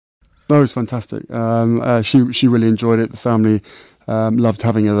No, it was fantastic. She really enjoyed it. The family loved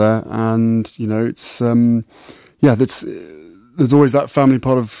having her there, and it's there's always that family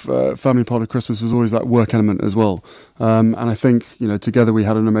part of Christmas was always that work element as well. And I think together we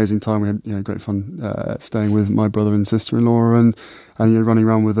had an amazing time. We had great fun staying with my brother and sister-in-law and running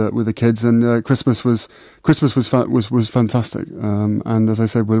around with the kids. And Christmas was fantastic. And as I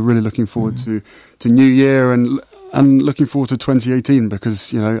said, we're really looking forward to New Year and looking forward to 2018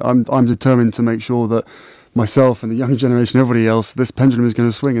 because I'm determined to make sure that myself and the young generation, everybody else, this pendulum is going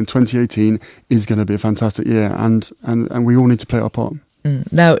to swing, and 2018 is going to be a fantastic year, and we all need to play our part.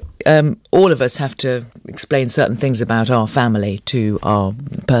 Now, all of us have to explain certain things about our family to our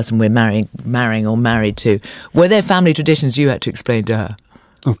person we're marrying or married to. Were there family traditions you had to explain to her?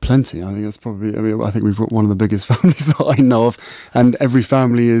 Oh, plenty. I think that's probably. I think we've got one of the biggest families that I know of, and every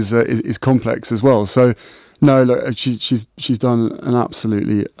family is complex as well. So. No, look, she's done an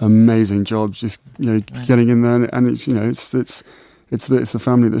absolutely amazing job. Just getting in there, and it's the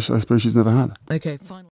family that I suppose she's never had. Okay, final.